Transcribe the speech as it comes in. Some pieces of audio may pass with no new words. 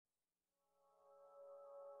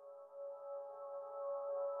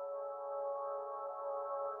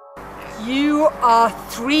You are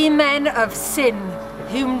 3 men of sin,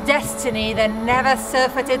 whom destiny the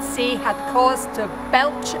never-surfeited sea hath caused to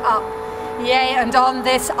belch up. Yea, and on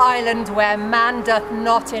this island where man doth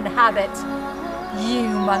not inhabit, you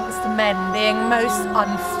amongst men being most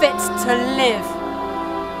unfit to live.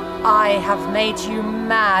 I have made you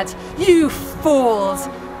mad, you fools!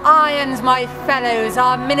 I and my fellows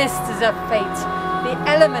are ministers of fate, the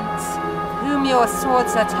elements, whom your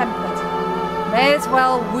swords are tempered, may as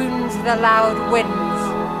well wound the loud winds.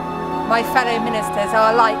 My fellow ministers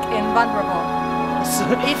are like invulnerable.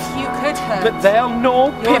 If you could hurt, but they'll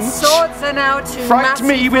no your pinch. swords are now too Fright massive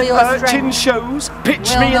me for with your urchin strength. shows, pitch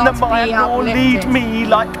Will me in the not mire, be nor lead uplifted. me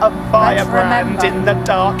like a firebrand remember in the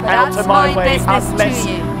dark that out that's of my my way, business to unless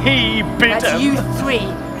you. he bid That him. you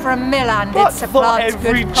 3 from Milan did But for supplant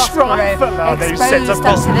every good Prospero, trifler they set exposed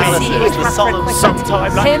upon us to the me, sea it was solemn with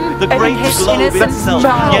sometime like him the and great his globe innocent itself,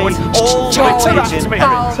 child, yea, all chatter knowledge at in me,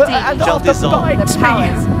 foul heaven deed, and shall after dissolve. bites the me,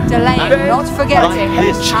 powers, delaying, then not forgetting, like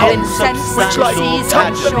this how chance of incensed which the like seas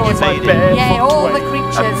and tangent shores, made bare yea, foot all the way,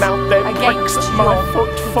 creatures and mount their pricks against at my your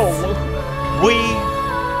footfall. We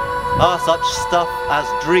are such stuff as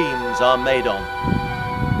dreams are made on,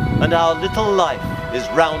 and our little life is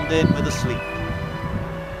rounded with a sleep.